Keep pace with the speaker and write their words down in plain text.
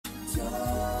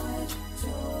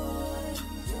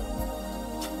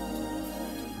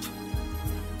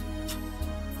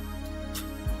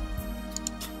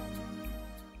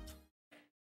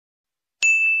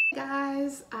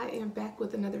guys, I am back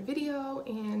with another video,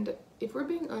 and if we're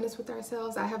being honest with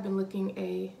ourselves, I have been looking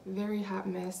a very hot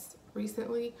mess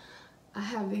recently. I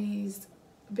have these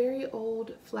very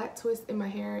old flat twists in my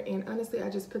hair, and honestly I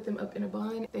just put them up in a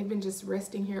bun. They've been just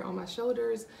resting here on my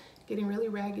shoulders, getting really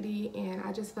raggedy, and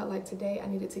I just felt like today I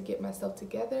needed to get myself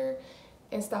together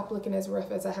and stop looking as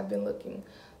rough as I have been looking.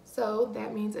 So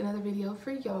that means another video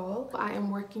for y'all. I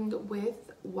am working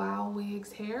with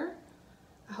Wowigs hair.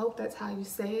 I hope that's how you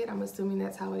say it. I'm assuming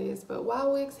that's how it is. But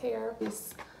Wowigs hair,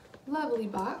 this lovely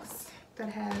box that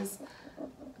has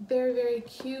very, very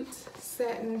cute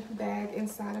satin bag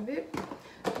inside of it.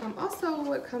 Also,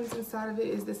 what comes inside of it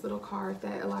is this little card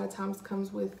that a lot of times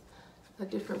comes with a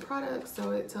different product.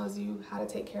 So it tells you how to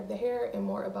take care of the hair and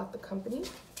more about the company.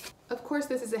 Of course,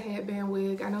 this is a headband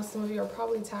wig. I know some of you are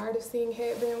probably tired of seeing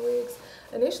headband wigs.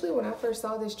 Initially, when I first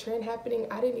saw this trend happening,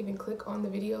 I didn't even click on the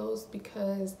videos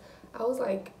because I was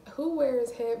like, who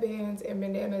wears headbands and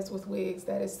bandanas with wigs?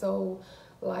 That is so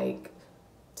like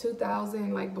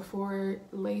 2000, like before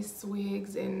lace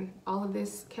wigs and all of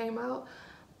this came out.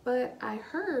 But I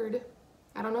heard,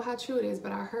 I don't know how true it is,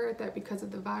 but I heard that because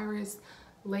of the virus,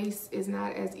 lace is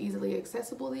not as easily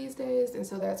accessible these days. And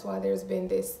so that's why there's been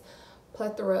this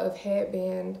plethora of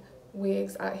headband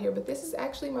wigs out here. But this is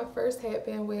actually my first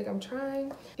headband wig I'm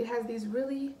trying. It has these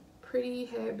really pretty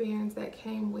headbands that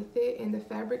came with it, and the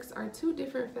fabrics are two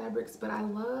different fabrics, but I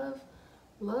love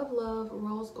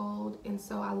rose gold, and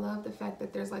so I love the fact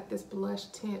that there's like this blush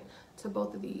tint to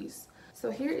both of these. So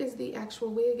here is the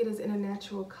actual wig. It is in a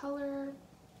natural color,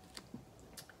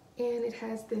 and it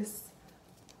has this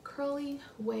curly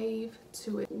wave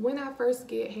to it. When I first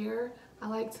get hair, I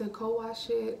like to co-wash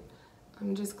it.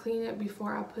 Just clean it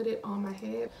before I put it on my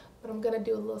head, but I'm gonna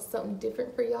do a little something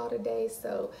different for y'all today.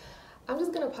 So I'm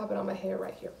just gonna pop it on my head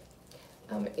right here.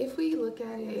 If we look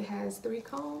at it, it has 3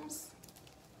 combs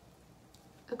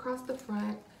across the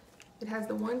front. It has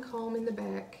the 1 comb in the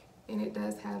back, and it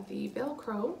does have the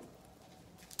Velcro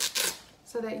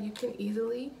so that you can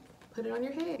easily put it on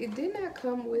your head. It did not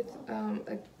come with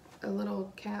a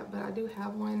little cap, but I do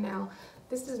have one now.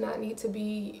 This does not need to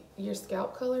be your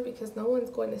scalp color because no one's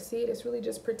going to see it. It's really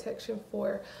just protection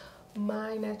for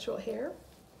my natural hair.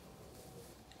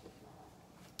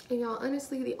 And y'all,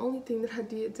 honestly, the only thing that I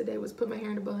did today was put my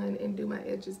hair in a bun and do my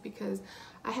edges because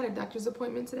I had a doctor's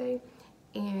appointment today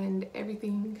and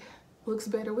everything looks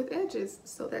better with edges.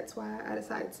 So that's why I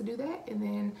decided to do that, and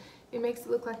then it makes it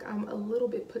look like I'm a little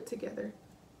bit put together.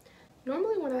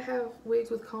 Normally when I have wigs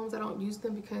with combs, I don't use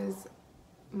them because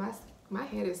my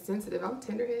head is sensitive. I'm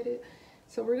tender-headed.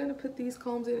 So we're gonna put these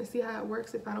combs in and see how it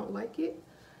works. If I don't like it,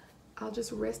 I'll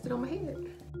just rest it on my head.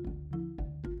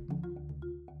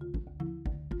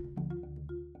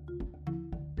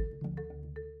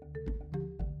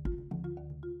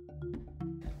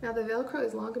 Now the Velcro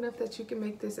is long enough that you can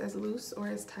make this as loose or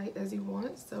as tight as you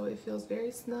want, so it feels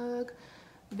very snug,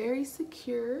 very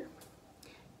secure.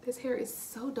 This hair is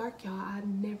so dark, y'all. I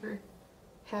never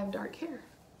have dark hair,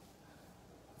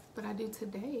 but I do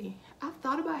today. I've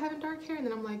thought about having dark hair, and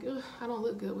then I'm like, ugh, I don't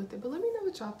look good with it. But let me know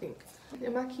what y'all think.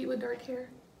 Am I cute with dark hair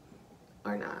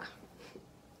or nah?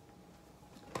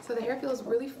 So the hair feels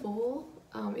really full.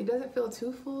 It doesn't feel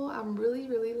too full. I'm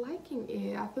really liking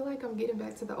it. I feel like I'm getting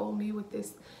back to the old me with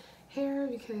this hair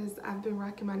because I've been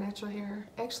rocking my natural hair.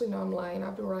 Actually, no, I'm lying.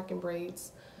 I've been rocking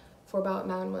braids for about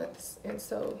 9 months, and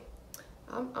so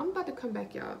I'm about to come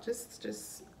back, y'all.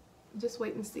 Just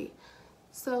wait and see.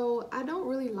 So I don't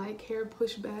really like hair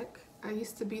pushed back. I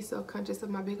used to be so conscious of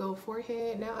my big old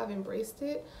forehead. Now I've embraced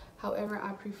it. However,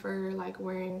 I prefer like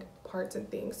wearing parts and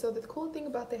things. So the cool thing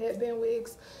about the headband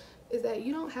wigs is that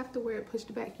you don't have to wear it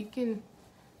pushed back. You can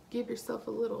give yourself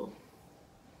a little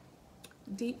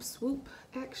deep swoop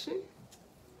action.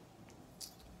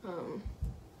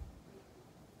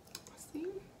 See?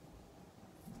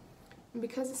 And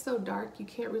because it's so dark, you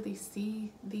can't really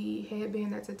see the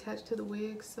headband that's attached to the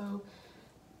wig, so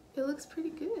it looks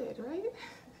pretty good, right?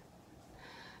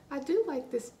 I do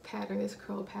like this pattern, this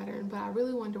curl pattern, but I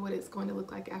really wonder what it's going to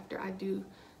look like after I do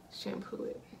shampoo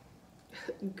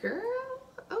it. Girl,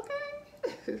 okay.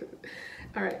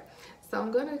 All right, so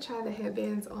I'm gonna try the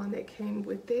headbands on that came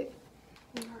with it.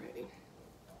 Alrighty.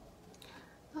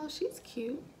 Oh, she's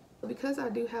cute. Because I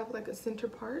do have like a center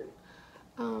part,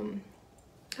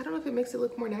 I don't know if it makes it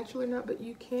look more natural or not, but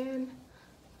you can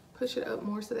push it up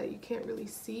more so that you can't really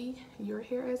see your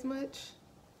hair as much.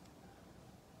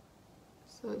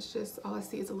 So it's just, all I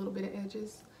see is a little bit of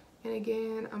edges. And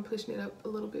again, I'm pushing it up a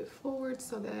little bit forward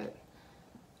so that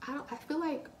I feel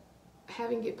like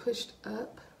having it pushed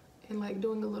up and like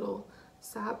doing a little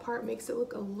side part makes it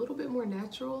look a little bit more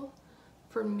natural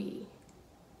for me.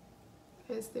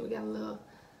 Okay, so we got a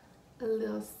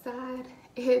little side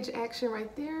edge action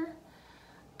right there.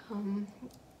 Oh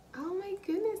my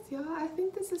goodness, y'all, I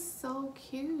think this is so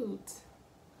cute.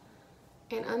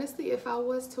 And honestly, if I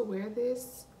was to wear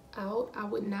this out, I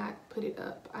would not put it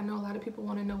up. I know a lot of people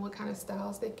want to know what kind of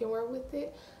styles they can wear with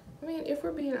it. I mean, if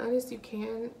we're being honest, you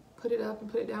can put it up and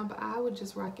put it down, but I would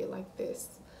just rock it like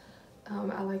this.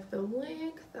 I like the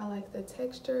length, I like the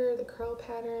texture, the curl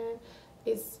pattern.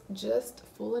 It's just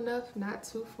full enough, not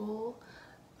too full.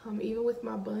 Even with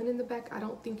my bun in the back, I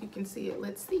don't think you can see it.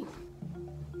 Let's see.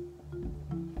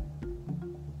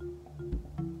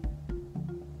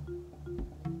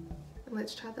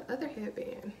 Let's try the other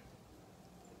headband.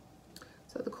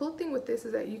 So the cool thing with this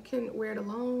is that you can wear it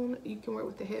alone. You can wear it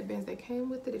with the headbands that came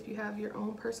with it. If you have your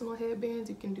own personal headbands,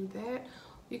 you can do that.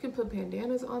 You can put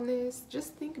bandanas on this.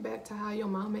 Just think back to how your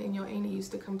mama and your auntie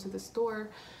used to come to the store.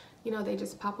 You know, they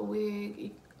just pop a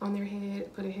wig on their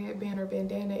head, put a headband or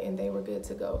bandana, and they were good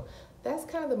to go. That's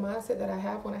kind of the mindset that I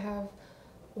have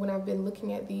when I've been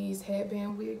looking at these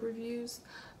headband wig reviews.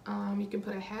 You can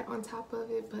put a hat on top of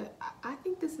it, but I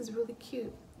think this is really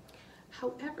cute.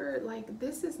 However, like,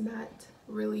 this is not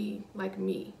really like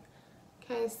me.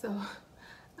 Okay, so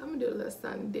I'm gonna do a little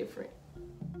something different.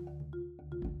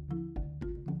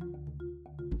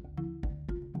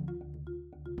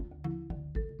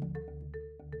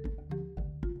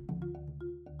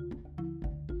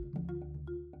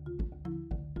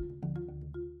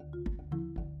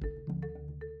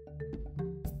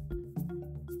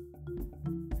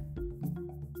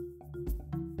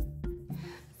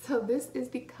 So this is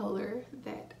the color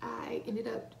that I ended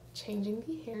up changing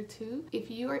the hair to. If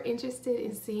you are interested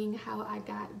in seeing how I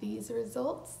got these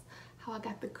results, how I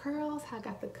got the curls, how I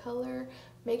got the color,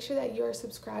 make sure that you are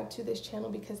subscribed to this channel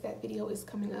because that video is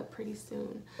coming up pretty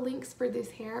soon. Links for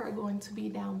this hair are going to be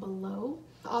down below.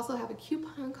 I also have a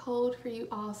coupon code for you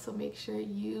all, so make sure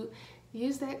you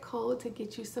use that code to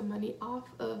get you some money off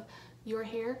of your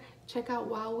hair. Check out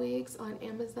Wowigs on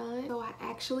Amazon. So I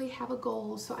actually have a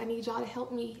goal, so I need y'all to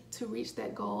help me to reach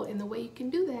that goal, and the way you can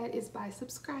do that is by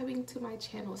subscribing to my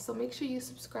channel. So make sure you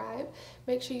subscribe,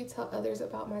 make sure you tell others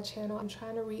about my channel. I'm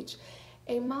trying to reach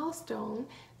a milestone,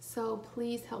 so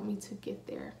please help me to get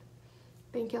there.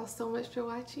 Thank y'all so much for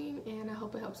watching, and I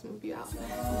hope it helps move you out.